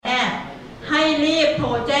โทร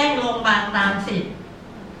แจ้งโรงพยาบาลตามสิทธิ์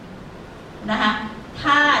นะคะ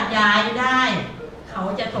ถ้าย้ายได้เขา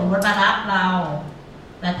จะส่งรถมารับเรา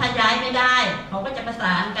แต่ถ้าย้ายไม่ได้เขาก็จะประส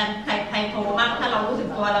านกันใครโทรบ้างถ้าเรารู้สึก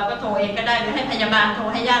ตัวเราก็โทรเองก็ได้หรือให้พยาบาลโทร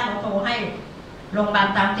ให้ญาติเราโทรให้โรงพยาบาล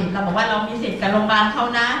ตามสิทธิ์เราบอกว่าเรามีสิทธิ์กับโรงพยาบาลเขา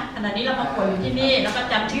นะขณะนี้เรามาป่วยอยู่ที่นี่แล้วก็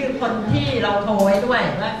จำชื่อคนที่เราโทรไว้ด้วย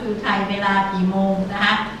ว่าคือใครเวลากี่โมงนะค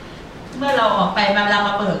ะเมื่อเราออกไปเวลาม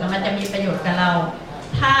าเบิกมันจะมีประโยชน์กับเรา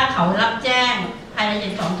ถ้าเขารับแจ้งภายใน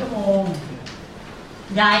2 ชั่วโมง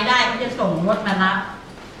ย้ายได้เขาจะส่งรถมารับ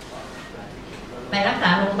ไปรักษา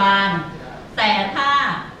โรงพยาบาลแต่ถ้า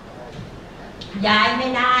ย้ายไม่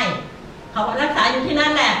ได้เขารักษาอยู่ที่นั่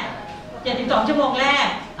นแหละ72 ชั่วโมงแรก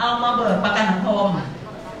เอามาเบิกประกันสังคม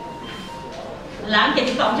หลัง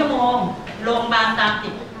72 ชั่วโมงโรงพยาบาลตามสิ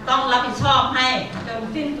ทธิ์ต้องรับผิดชอบให้จน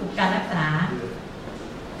สิ้นสุดการรักษา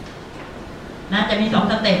นะจะมี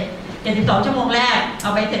2 สเต็ป72 ชั่วโมงแรกเอ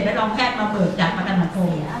าไปเสร็จไปรองแพทย์มาเบิกจากประกันสังค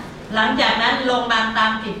มหลังจากนั้นโรงพยาบาลตา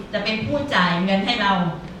มสิทธิ์จะเป็นผู้จ่ายเงินให้เรา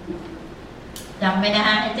จำไว้นะฮ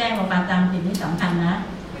ะให้แจ้งโรงพยาบาลตามสิทธิ์นี่สำคัญนะ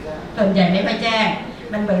ส่วนใหญ่ไม่ค่อยแจ้ง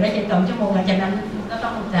มันเบิกได้72 ชั่วโมงหลังจากนั้นก็ต้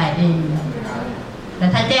องจ่ายเองแต่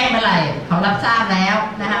ถ้าแจ้งเมื่อไหร่เขารับทราบแล้ว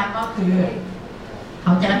นะคะก็คือเข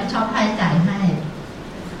าจะรับผิดชอบค่าใช้จ่ายให้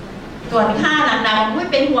ส่วนค่าหนักๆไม่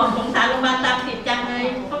เป็นห่วงสงสารโรงพยาบาลตามสิทธิ์จังเลย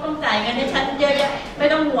เขาต้องจ่ายเงินให้ฉันเยอะแยะไม่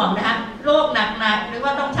ต้องห่วงนะคะโรคหนักๆหรือว่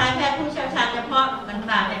าต้องใช้แพทย์ผู้เชี่ยวชาญเฉพาะ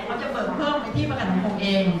ต่างๆเนี่ยเขาจะเบิกเพิ่มไปที่ประกันสังคมเอ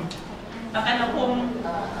งประกันสังคม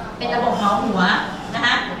เป็นระบบเหมาหัวนะค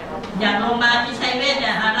ะอย่างโรงพยาบาลที่ใช้เวชเนี่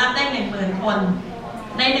ยรับได้ 10,000 คน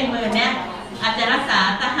ใน 10,000 เนี่ยอาจจะรักษา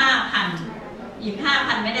ตั้ง 5,000 อีก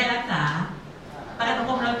 5,000 ไม่ได้รักษาประกันสัง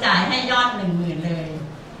คมเราจ่ายให้ยอด 10,000 เลย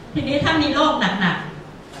ทีนี้ถ้ามีโรคหนัก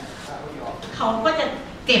ๆเขาก็จะ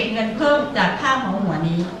เก็บเงินเพิ่มจากค่าหมอหัว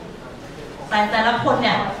นี้แต่ละคนเ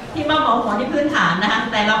นี่ยที่ว่าหมอหัวนี่พื้นฐานนะคะ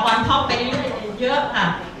แต่ละวันท็อปไปเยอะค่ะ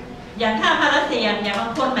อย่างค่าภาระเสี่ยงอย่างบา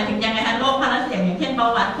งคนหมายถึงยังไงคะโรคภาระเสี่ยงอย่างเช่นเบา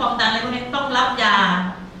หวานความดันอะไรพวกนี้ต้องรับยา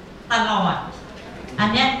ตลอดอัน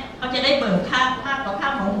เนี้ยเขาจะได้เบิกค่าต่อค่า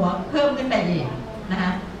หมอหัวเพิ่มขึ้นไปอีกนะค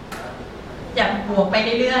ะจะบวกไป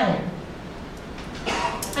เรื่อย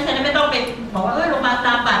ๆเพราะฉะนั้นไม่ต้องไปบอกว่าโรงพยาบาลต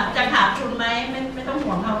ามบัตรจะขาดทุนไหมไม่ต้อง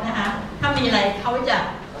ห่วงเขานะคะถ้ามีอะไรเขาจะ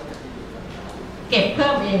เก็บเพิ่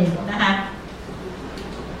มเองนะคะ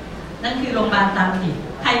นั่นคือโรงพยาบาลตามสิทธิ์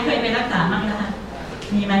ใครเคยไปรักษาบ้างนะคะ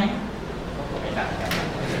มีไหม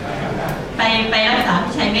ไปรักษา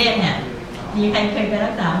ที่ชัยเวชเนี่ยมีใครเคยไป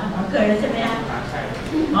รักษาเคยแล้วใช่ไหมคะ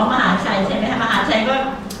มหาชัยใช่ไหมคะมหาชัยก็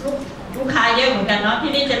ลูกค้าเยอะเหมือนกันเนาะ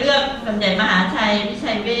ที่นี่จะเลือกส่วนใหญ่มหาชัยวิ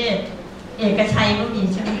ชัยเวชเอกชัยก็มี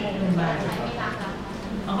ใช่ไหมโรงพยาบาล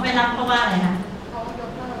เขาไม่รับเพราะว่าอะไรคะเขาย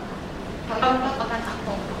กเลิกเขายกเลิกประกันสังค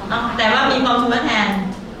มแต่ว่ามีกองทุนทดแทน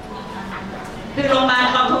คือโรงพยาบาล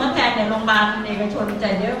กองทุนทดแทนเนี่ยโรงพยาบาลเอกชนใจ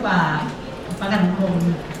เยอะกว่าประกันสังคม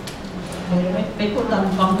ไปพูดตอน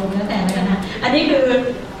กองทุนทดแทนแล้วกันนะอันนี้คือ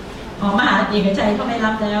มหาเอกชัยเขาไม่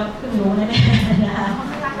รับแล้วเพิ่งรู้แน่ๆนะคะเขา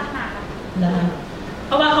ไม่รับตั้งนานแล้วเ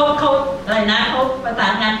พราะว่าเขาอะไรนะเขาประสา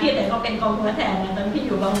นงานพี่แต่เขาเป็นกองทุนแทนตอนพี่อ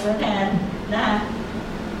ยู่กองทุนแทนนะคะ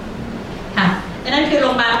ค่ะนั่นคือโร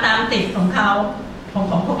งพยาบาลตามสิทธิ์ของเขาข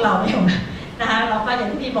องพวกเราเนี่ยนะคะเราก็อย่าง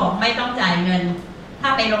ที่พี่บอกไม่ต้องจ่ายเงินถ้า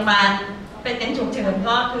ไปโรงพยาบาลเป็นฉุกเฉิน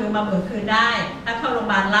ก็คือมาเบิกคืนได้ถ้าเข้าโรงพย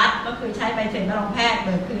าบาลรัฐก็คือใช้ใบเสร็จรับรองแพทย์เ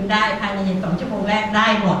บิกคืนได้ภายใน2 ชั่วโมงแรกได้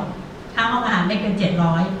หมดค่าห้องอาหารไม่เกิน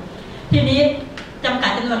700ทีนี้จำกั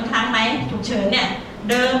ดจำนวนครั้งไหมฉุกเฉินเนี่ย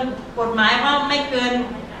เดิมกฎหมายว่าไม่เกิน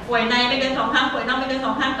ป่วยในไม่เกิน2 ครั้งป่วยนอกไม่เกิน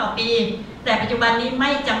2 ครั้งต่อปีแต่ปัจจุบันนี้ไม่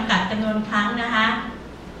จำกัดจำนวนครั้งนะคะ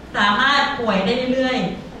สามารถป่วยได้เรื่อย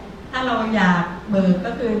ๆถ้าเราอยากเบิก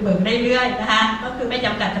ก็คือเบิกได้เรื่อยนะคะก็คือไม่จ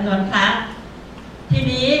ำกัดจำนวนครั้งที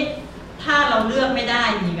นี้ถ้าเราเลือกไม่ได้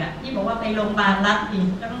อีกอะที่บอกว่าไปโรงพยาบาลรัฐอีก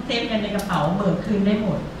ก็ต้องเซฟเงินในกระเป๋าเบิกคืนได้หม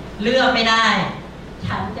ดเลือกไม่ได้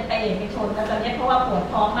ฉันจะไปเอกชนแล้วตอนนี้เพราะว่าปวด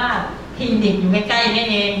ท้องมากคลินิกอยู่ใกล้ๆนี่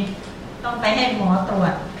เองต้องไปให้หมอตรว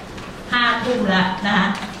จ5 ทุ่มละนะคะ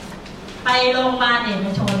ไปโรงพยาบาลเอก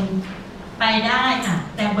ชนไปได้ค่ะ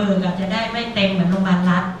แต่เบิกอาจจะได้ไม่เต็มเหมือนโรงพยาบาล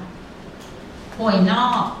รัฐป่วยนอ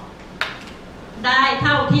กได้เ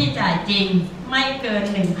ท่าที่จ่ายจริงไม่เกิน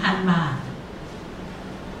 1,000 บาท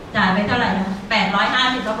จ่ายไปเท่าไหร่นะ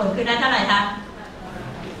850เราเบิกคืนได้เท่าไหร่คะ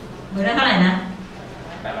เบิกได้เท่าไหร่นะ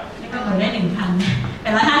นี่ก็เบิกได้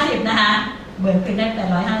 1,850 นะคะเบิกคืนได้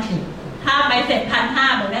850ถ้าใบเสร็จ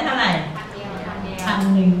 1,500 เบิกได้เท่าไหร่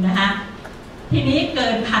1,100นะคะทีนี้เกิ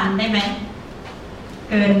น 1,000 ได้ไหม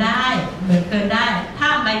เกินได้เบิกเกินได้ถ้า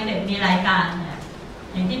ใบเสร็จมีรายการเนี่ย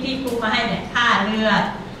อย่างที่พี่ครูมาให้เนี่ยค่าเลือด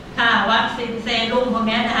ค่าวัคซีนเซรุ่มพวก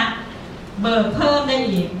นี้นะคะเบิกเพิ่มได้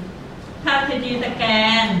อีกค่าซีทีสแก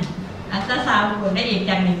นอัลตราซาวด์เบิกได้อีก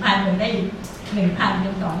จาก 1,000 เบิกได้อีก 1,000 เป็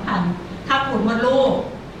น 2,000 ค่าขูดมดลูก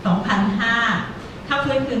 2,500 ค่า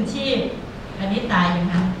ฟื้นคืนชีพอันนี้ตายยัง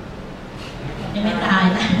ไงยังไม่ตาย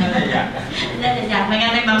นะน่าจะอยากไม่งั้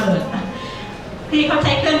นได้มาเบิกที่เขาใ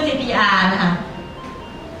ช้เครื่อง CPR นะคะ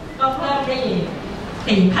ก็เพิ่มได้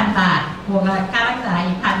 4,000 บาทบวกค่ารักษา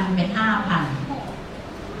อีก1,000 เป็น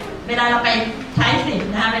 5,000 เวลาเราไปใช้สิทธิ์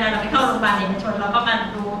นะคะเวลาเราไปเข้าโรงพยาบาลเอกชนเราก็มา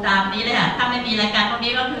ดูตามนี้เลยค่ะถ้าไม่มีรายการพวก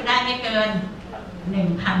นี้ก็คือได้ไม่เกิน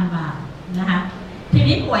 1,000 บาทนะคะที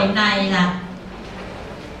นี้ป่วยในล่ะ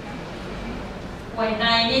ป่วยใน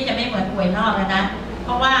นี่จะไม่เหมือนป่วยนอกแล้วนะเพ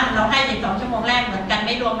ราะว่าเราให้12 ชั่วโมงแรกเหมือนกันไ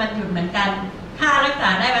ม่รวมวันหยุดเหมือนกันค่ารักษา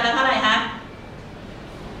ได้วันละเท่าไหร่คะ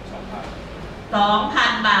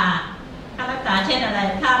 2,000 บาทค่ารักษาเช่นอะไร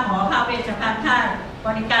ค่าหมอค่าเวชภัณฑ์ค่าบ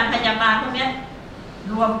ริการพยาบาลพวกนี้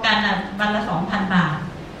รวมกันวันละ 2,000 บาท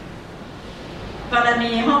กร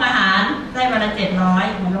ณีห้องอาหารได้วันละ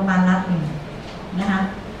 700เหมือนโรงพยาบาลรัฐเลยนะคะ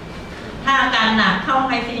ถ้าอาการหนักเข้า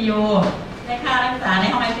ICU ได้ค่ารักษาใน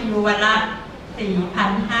ห้อง ICU วันละ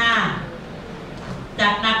 4,500 จา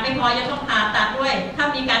กหนักไม่พอจะต้องผ่าตัดด้วยถ้า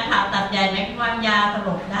มีการผ่าตัดใหญ่ในวางยาสล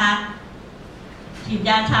บนะคะฉีดย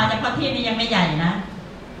าชาเฉพาะที่นี่ยังไม่ใหญ่นะ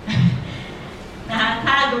นะคะ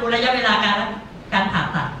ถ้าดูระยะเวลาการผ่า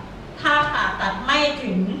ตัดถ้าผ่าตัดไม่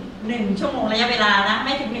ถึง1 ชั่วโมงระยะเวลานะไ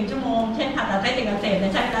ม่ถึง1 ชั่วโมงเช่นผ่าตัดไส้ติ่งอักเสบ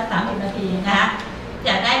ใช้เวลา30 นาทีนะคะจ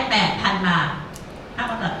ะได้ 8,000 บาทถ้า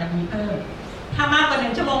ผ่าตัดจะมีเพิ่มถ้ามากกว่า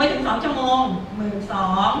1 ชั่วโมงไม่ถึง2 ชั่วโมง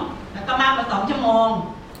 12,000 แล้วก็มากกว่า2 ชั่วโมง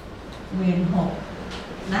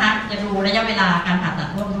 16,000 นะคะจะดูระยะเวลาการผ่าตัด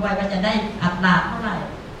ร่วมด้วยว่าจะได้อัตราเท่าไหร่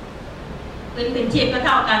พื้นคืนชีพก็เ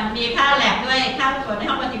ท่ากันมีค่าแลบด้วยค่าส่วนใน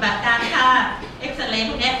ห้องปฏิบัติการค่าเอ็กซเรย์พ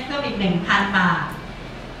วกนี้เพิ่มอีก 1,000 บาท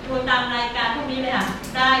ดูตามรายการพวกนี้เลยค่ะ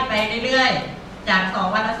ได้ไปเรื่อยๆจาก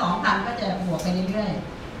2 วันละ 2,000 ก็จะบวกไปเรื่อย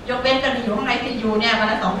ๆยกเว้นกันอยู่ห้อง ICU เนี่ยวัน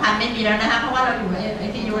ละ 2,000 ไม่มีแล้วนะคะเพราะว่าเราอยู่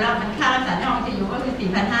ICU แล้วมันค่ารักษาในห้อง ICU ก็คือ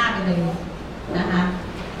 4,500 ไปเลยนะคะ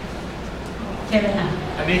ใช่ไหมคะ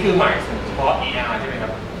อันนี้คือหมายถึงเฉพาะ ER ใช่ไหมครั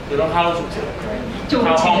บคือต้องเข้าฉุกเฉินใช่ไหมเ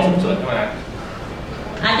ข้าห้องฉุกเฉินใช่ไหม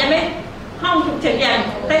อาจจะไม่ห้องฉุกเฉินอย่าง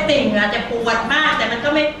ไส้ติ่งอาจจะปวดมากแต่มันก็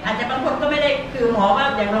ไม่อาจจะบางคนก็ไม่ได้คือหมอว่า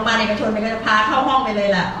อย่างโรงพยาบาลเอกชนมันก็จะพาเข้าห้องไปเลย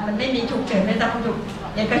ล่ะมันไม่มีฉุกเฉินในตำรวจ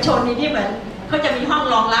เอกชนนี่ที่เหมือนเขาจะมีห้อง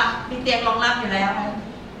รองรับมีเตียงรองรับอยู่แล้ว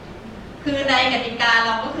คือในกติกาเร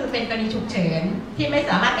าก็คือเป็นกรณีฉุกเฉินที่ไม่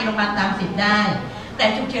สามารถไปโรงพยาบาลตามสิทธิ์ได้แต่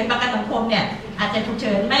ฉุกเฉินประกันสังคมเนี่ยอาจจะฉุกเ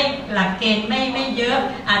ฉินไม่หลักเกณฑ์ไม่เยอะ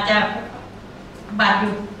อาจจะบาดหยุ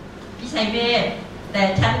ดพิชัยเวชแต่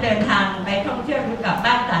ฉันเดินทางไปท่องเที่ยวหรือกลับ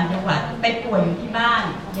บ้านต่างจังหวัดไปป่วยอยู่ที่บ้าน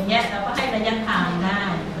อย่างเงี้ยเราก็ให้ระยะทางได้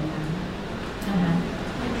นะคะ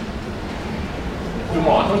คุณหม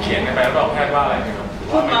อต้องเขียนในใบรับรองแพทย์ว่าอะไรครับ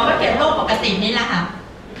คุณหมอก็เขียนโรคปกตินี่แหละค่ะ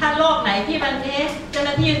ถ้าโรคไหนที่มันเจ้าห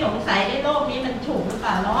น้าที่สงสัยไอ้โรคนี้มันถูกหรือเป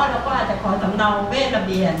ล่าแล้วเราก็อาจจะขอสำเนาเวชระเ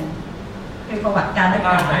บียนคือประวัติการรักษ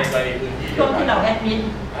าในกรณีพื้นที่ช่วงที่เราแอดมิด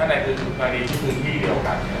ถ้าในกรณีที่พื้นที่เดียว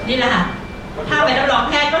กันนี่แหละค่ะถ้าไปรับรองแ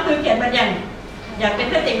พทย์ก็คือเขียนมาอย่างเป็น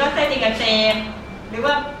ไส้ติ่งก็ไส้ติ่งอักเสบหรือ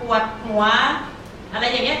ว่าปวดหัวอะไร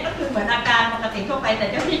อย่างเงี้ยก็คือเหมือนอาการปกติทั่วไปแต่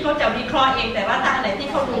เจ้าที่เขาจะวิเคราะห์เองแต่ว่าถ้าอะไรที่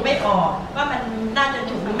เขาดูไม่ออกว่ามันน่าจะ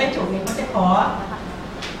ถูกหรือไม่ถูกเนี่ยเขาจะขอ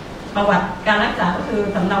ประวัติการรักษาก็คือ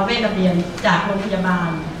สำเนาเวชระเบียนจากโรงพยาบาล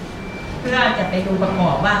เพื่อจะไปดูประกอ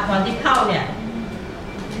บว่าตอนที่เข้าเนี่ย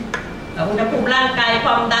อุณหภูมิร่างกายค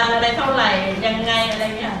วามดันอะไรเท่าไหร่ยังไงอะไร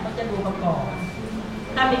เงี้ยเขาจะดูประกอบ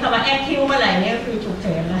ถ้ามีคำว่าแอคคิวเมื่อไหร่เนี่ยก็คือฉุกเ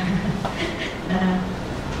ฉินแล้วนะคะ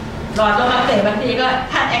หลอดลมอักเสบบางทีก็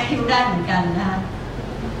คาดแอคคิวได้เหมือนกันนะคะ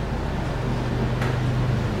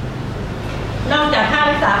นอกจากค่า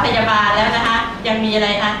รักษาพยาบาลแล้วนะคะยังมีอะไร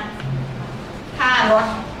คะค่ารถ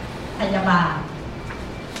พยาบาล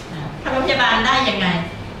ค่ารถพยาบาลได้ยังไง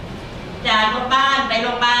จากโรงพยาบาลไปโร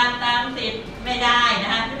งพยาบาลตามสิทธิ์ไม่ได้นะ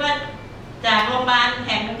คะที่ว่าจากโรงพยาบาลแ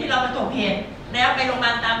ห่งที่เราประสบเหตุแล้วไปโรงพยาบา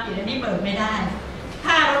ลตามสิทธิ์อันนี้เบิกไม่ได้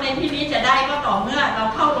ค่ารถในที่นี้จะได้ก็ต่อเมื่อเรา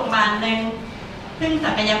เข้าโรงพยาบาลหนึ่งซึ่ง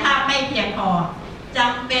ศักยภาพไม่เพียงพอจ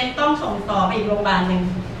ำเป็นต้องส่งต่อไปอีกโรงพยาบาลหนึ่ง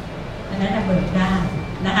อันนั้นเบิกได้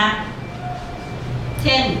นะคะเ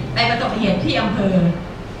ช่นไปประสบเหตุที่อำเภอ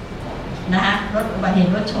นะคะรถอุบัติเหตุ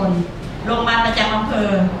รถชนโรงพยาบาลประจำอำเภอ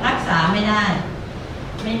รักษาไม่ได้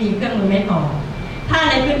ไม่มีเครื่องมือไม่พอถ้า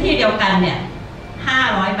ในพื้นที่เดียวกันเนี่ย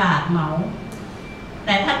500 บาทเหมาแ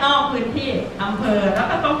ต่ถ้านอกพื้นที่อำเภอแล้ว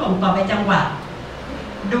ก็ต้องส่งต่อไปจังหวัด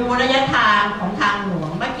ดูระยะทางของทางหลวง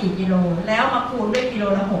ว่ากี่กิโลแล้วมาคูณด้วยกิโล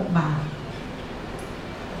ละ6 บาท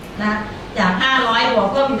นะจาก500บวก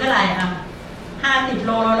เพิ่มอีกเท่าไหร่50 โ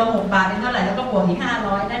ลละ6 บาทเป็นเท่าไหร่แล้วก็บวกอีก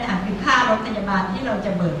500นั่นค่ะคือค่ารถพยาบาลที่เราจ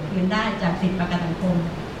ะเบิกคืนได้จากสิทธิประกันสังคม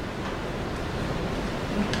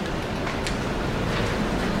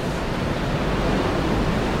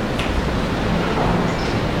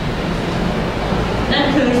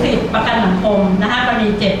สิทธิประกันสังคมนะคะกรณี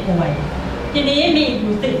เจ็บป่วยทีนี้มีอ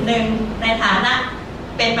ยู่สิทธิ์หนึ่งในฐานะ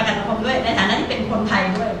เป็นประกันสังคมด้วยในฐานะที่เป็นคนไทย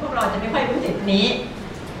ด้วยพวกเราจะไม่ค่อยรู้สิทธินี้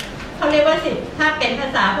เขาเรียกว่าสิทธิ์ถ้าเป็นภา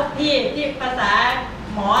ษาพวกพี่ที่ภาษา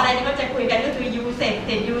หมออะไรนี่ก็จะคุยกันก็คือยูเซฟ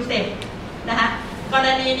สิทธิ์ยูเซฟนะคะกร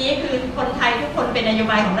ณีนี้คือคนไทยทุกคนเป็นนโย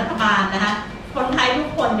บายของรัฐบาลนะคะคนไทยทุก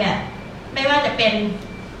คนเนี่ยไม่ว่าจะเป็น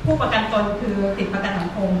ผู้ประกันตนคือสิทธิประกันสัง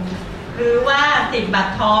คมหรือว่าสิทธิบัต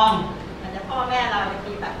รทองอาจจะพ่อแม่เราจะ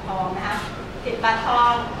มีบัตรทองนะคะสิทธิบัตรทอ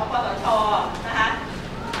งกปสชนะคะ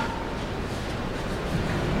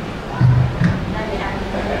ได้ไหมคะ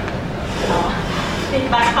สิทธิ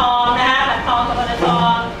บัตรทองนะคะบัตรทองกปสช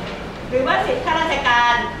หรือว่าสิทธิข้าราชกา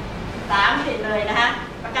ร3 สิทธิเลยนะคะ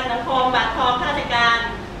ประกันสังคมบัตรทองข้าราชการ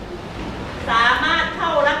สามารถเข้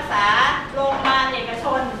ารักษาโรงพยาบาลเอกช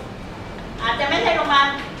นอาจจะไม่ใช่โรงพยาบาล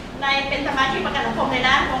ในเป็นสมาชิกประกันสังคมเลย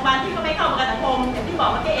นะโรงพยาบาลที่เขาไม่เข้าประกันสังคมอย่างที่บอ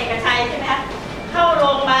กเมื่อกี้เอกชัยใช่ไหมคะเข้าโร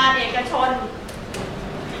งพยาบาลเอกชน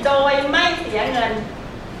โดยไม่เสียเงิน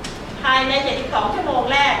ภายใน72 ชั่วโมง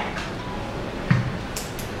แรก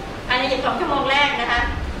ภายใน72 ชั่วโมงแรกนะคะ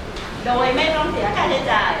โดยไม่ต้องเสียค่าใช้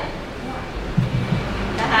จ่าย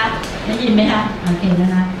นะคะได้ยินไหมคะโอเคนะ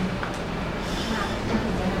คะ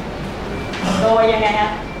โดยยังไงคะ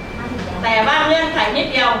แต่ว่าเงื่อนไขนิด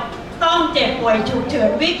เดียวต้องเจ็บป่วยฉุกเฉิน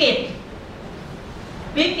วิกฤ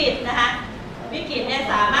ตนะคะวิกฤตเนี่ย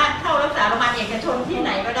สามารถเข้ารักษาโรงพยาบาลเอกชนที่ไห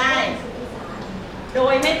นก็ได้โด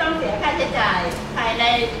ยไม่ต้องเสียค่าใช้จ่ายภายใน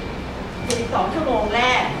12 ชั่วโมงแร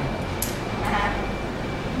กนะคะ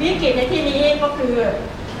วิกฤตในที่นี้ก็คือ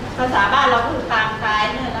ภาษาบ้านเราคือปางตาย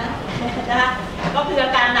นั่นนะนะคะก็คืออา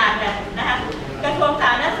การหนักเนี่ยนะคะกระทรวงสา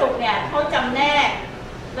ธารณสุขเนี่ยเขาจำแนก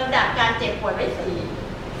ระดับการเจ็บป่วยไว้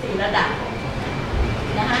4 ระดับ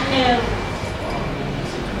นะคะ1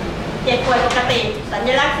เจ็บป่วยปกติสัญ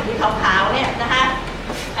ลักษณ์สีขาวๆเนี่ยนะคะ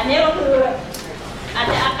อันนี้ก็คืออาจ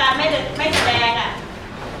จะอาการไม่แสดง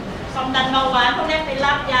ความดันเบาหวานพวกนี้ไป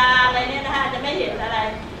รับยาอะไรเนี่ยนะคะจะไม่เห็นอะไร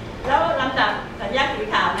แล้วลำดับสัญลักษณ์สี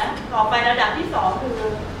ขาวนะต่อไประดับที่2คือ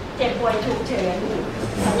เจ็บป่วยฉุกเฉิน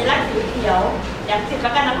สัญลักษณ์สีเขียวอย่างสิทธิปร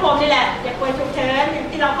ะกันสังคมนี่แหละเจ็บป่วยฉุกเฉิน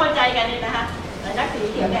ที่เราเข้าใจกันนี่นะคะสัญลักษณ์สี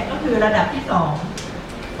เขียวเนี่ยก็คือระดับที่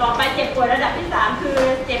2ต่อไปเจ็บป่วยระดับที่3คือ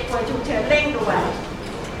เจ็บป่วยฉุกเฉินเร่งด่วน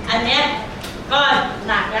อันเนี้ยก็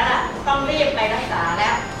หนักแล้วล่ะต้องรีบไปรักษาแล้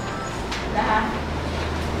วนะคะ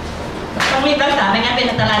ต้องรีบรักษาไม่งั้นเป็น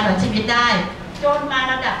อันตรายต่อชีวิตได้จนมา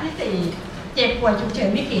ระดับที่4เจ็บป่วยฉุกเฉิน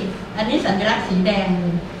วิกฤตอันนี้สัญลักษณ์สีแดง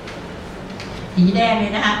เล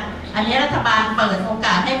ยนะคะอันนี้รัฐบาลเปิดโอก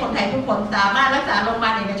าสให้คนไทยทุกคนสามารถรักษาโรงพยาบา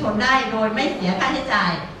ลเอกชนได้โดยไม่เสียค่าใช้จ่า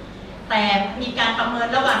ยแต่มีการประเมิน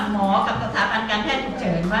ระหว่างหมอกับสถาบันการแพทย์ฉุกเ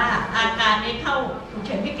ฉินว่าอาการนี้เข้าฉุกเ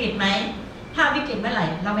ฉินวิกฤตไหมถ้าวิกฤตเมื่อไหร่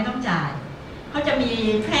เราไม่ต้องจ่ายเขาจะมี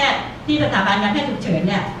แพทย์ที่สถาบันการแพทย์ฉุกเฉิน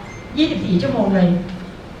เนี่ย24 ชั่วโมงเลย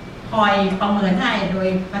คอยประเมินให้โดย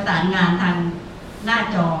ประสานงานทางหน้า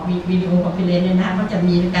จอวิดีโอคอนเฟอเรนซ์เนี่ยนะคะก็จะ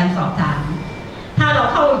มีการสอบถามถ้าเรา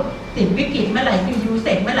เข้าติดวิกฤตเมื่อไหร่คือยูเซ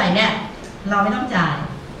ฟเมื่อไหร่เนี่ยเราไม่ต้องจ่าย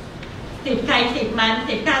สิทธิ์ใครสิทธิ์มัน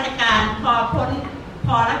สิทธิ์ข้าราชการพ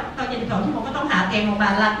อแล้วตอน72 ชั่วโมงก็ต้องหาเตียงโรงพยาบา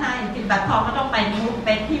ลรัฐให้สิทธิ์บัตรทองก็ต้องไปมูฟเ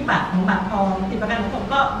ป็นที่บัตรของบัตรทองสิทธิ์ประกันสังคม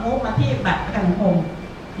ก็มูฟมาที่บัตรประกันสังคม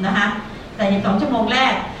นะคะแต่72 ชั่วโมงแร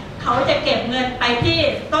กเขาจะเก็บเงินไปที่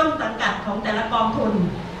ต้นสังกัดของแต่ละกองทุน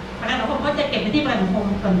ประกันสังคมก็จะเก็บไปที่ประกันสังคม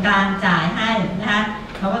ส่วนกลางจ่ายให้นะคะ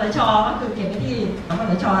กปสชก็คือเก็บไปที่กป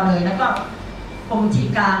สชเลยแล้วก็กรมบัญชี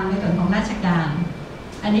กลางในส่วนของราชการ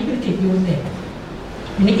อันนี้คือสิทธิ์ยูเซฟ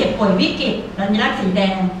อันนี้เจ็บป่วยวิกฤตสัญลักษณ์สีแด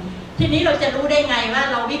งทีนี้เราจะรู้ได้ไงว่า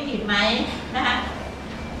เราวิกฤตไหมนะคะ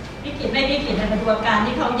วิกฤตไม่วิกฤตในกระบวนการ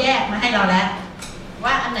ที่เขาแยกมาให้เราแล้ว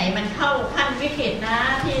ว่าอันไหนมันเข้าขั้นวิกฤตนะ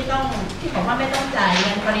ที่บอกว่าไม่ต้องจ่ายเงิ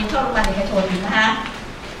นกรณีเข้าโรงพยาบาลเอกชนนะคะ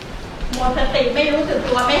หมดสติไม่รู้สึก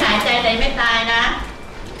ตัวไม่หายใจใดไม่ตายนะ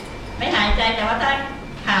ไม่หายใจแต่ว่าถ้า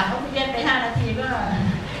ขาดออกซิเจนไป5 นาทีก็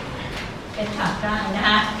เป็นขาดได้นะค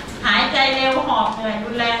ะหายใจเร็วหอบเหนื่อยรุ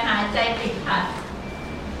นแรงหายใจติดขัด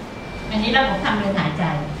อันนี้ระบบทางเดินหายใจ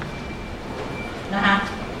นะคะ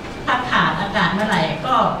ถ้าขาดอากาศเมื่อไหร่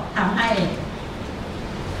ก็ทำให้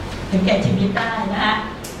ถึงแก่ชีวิตได้นะคะ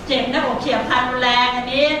เจ็บหน้าอกเฉียบพลันรุนแรงอัน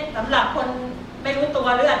นี้สำหรับคนไม่รู้ตัว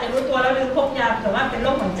หรืออาจจะรู้ตัวแล้วลืมพกยาแต่ว่าเป็นโร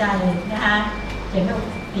คหัวใจนะคะเจ็บหน้าอก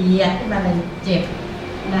เสียขึ้นมาเลยเจ็บ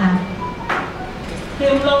นะคะซึ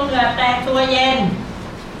มลงเหงื่อแตกตัวเย็น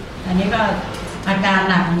อันนี้ก็อาการ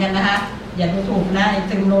หนักเหมือนกันนะคะอย่าดูถูกนะ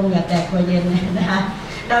ซึมลงเหงื่อแตกตัวเย็นนะคะ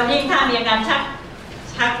เรายิ่งถ้ามีอาการชั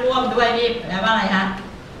กร่วมด้วยนี่แปลว่าอะไรคะ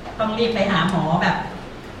ต้องรีบไปหาหมอแบบ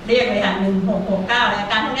เรียกเลยค่ะ1669อา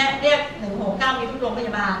การพวกนี้เรียก169มีทุกโรงพย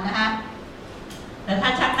าบาลนะคะแต่ถ้า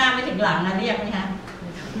ชักหน้าไม่ถึงหลังนะเรียกไหมคะ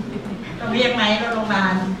ต้องเรียกไหมรถโรงพยาบา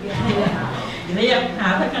ล เรียกหา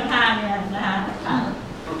เพื่อนข้างๆเนี่ยนะคะ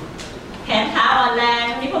แขนขาอ่อนแรง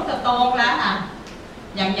นี่พวกกระโตงแล้วค่ะ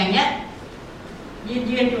อย่างเงี้ย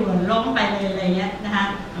ยืนอยู่ล้มไปเลยอะไรเงี้ยนะคะ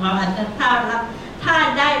เราอาจจะถ้า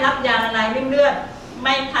ได้รับยาละลายริ่มเลือดไ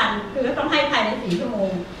ม่ทันคือต้องให้ภายใน4 ชั่วโม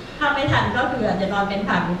งถ้าไม่ทันก็คืออาจจะนอนเป็น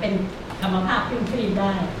ผักหรือเป็นอัมพาตครึ่งๆไ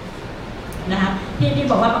ด้นะคะที่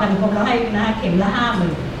บอกว่าประกันสังคมเราให้นะคะเข็มละ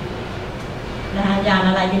50,000นะคะยาล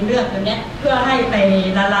ะลายริ่มเลือดตัวเนี้ยเพื่อให้ไป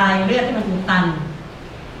ละลายเลือดที่มันอุดตัน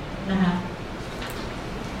นะคะ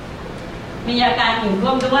มีอาการอื่นร่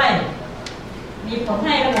วมด้วยมีผลใ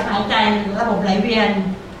ห้ระบบหายใจระบบไหลเวียน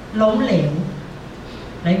ล้มเหลว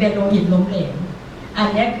ไหลเวียนโลหิตล้มเหลวอัน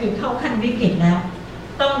นี้คือเข้าขั้นวิกฤตแล้ว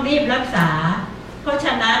ต้องรีบรักษาเพราะฉ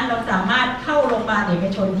ะนั้นเราสามารถเข้าโรงพยาบาลเอก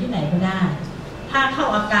ชนที่ไหนก็ได้ถ้าเข้า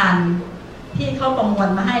อาการที่เขาประมวล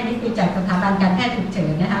มาให้นี่คือจากสถาบันการแพทย์ฉุกเฉิ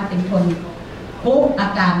นนะคะเป็นคนปุ๊บอา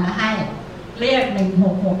การมาให้เรียก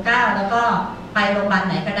1669แล้วก็ไปโรงพยาบาลไ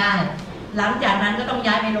หนก็ได้หลังจากนั้นก็ต้อง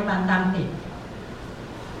ย้ายไปโรงพยาบาลตามติด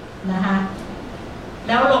นะคะแ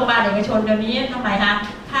ล้วโรงพยาบาลเอกชนเดี๋ยวนี้ทำไมคะ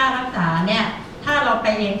ค่ารักษาเนี่ยถ้าเราไป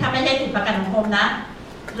เองถ้าไม่ใช่สิทธิประกันสังคมนะ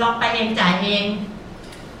เราไปเองจ่ายเอง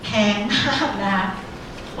แพงมากนะคะ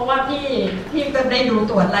เพราะว่าพี่ก็ได้ดู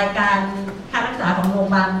ตรวจรายการค่ารักษาของโรงพ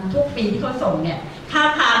ยาบาลทุกปีที่เขาส่งเนี่ยค่า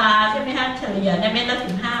พาราใช่ไหมคะเฉลี่ยเนี่ยเม็ดละ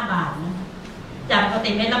15 บาทนะจากปกติ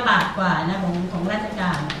เม็ดละบาทกว่านะของราชก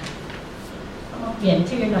ารต้องมาเปลี่ยน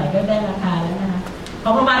ชื่อหน่อยก็ได้ราคาแล้วนะคะขอ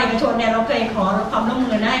งโรงพยาบาลเอกชนเนี่ยเราเคยขอความร่วม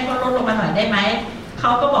มือนะให้เขาลดลงมาหน่อยได้ไหมเข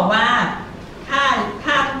าก็บอกว่าค่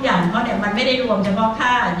าทุกอย่างเขาเนี่ยมันไม่ได้รวมเฉพาะค่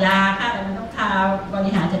ายาค่าอะไรมันต้องค่าบ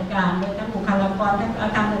ริหารจัดการด้วยทั้งบุคลากรทั้งอา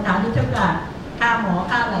คารสถานที่ทุกอย่างค่าหมอ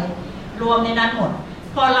ค่าอะไรรวมในนั้นหมด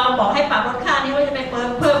พอเราบอกให้ปรับลดค่านี้ว่าจะไปเ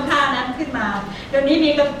พิ่มค่านั้นขึ้นมาเดี๋ยวนี้มี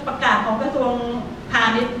ประกาศของกระทรวงพา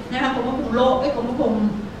ณิชย์นะคะกรมควบคุมโรคกรมควบคุม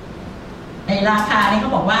ราคานี่เขา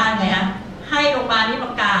บอกว่าไงฮะให้โรงพยาบาลนี้ป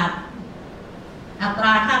ระกาศอัตร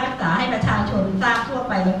าค่ารักษาให้ประชาชนทราบทั่ว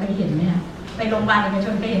ไปเราเคยเห็นไหมคะไปโรงพยาบาลเอกช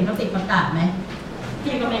นเคยเห็นเขาติดประกาศไหม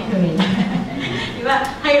พี่ก็ไม่เคยที่ว่า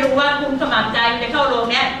ให้รู้ว่าคุณสมัครใจจะเข้าโรง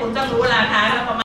เนี้ยคุณต้องรู้ราคาแล้วประมาณ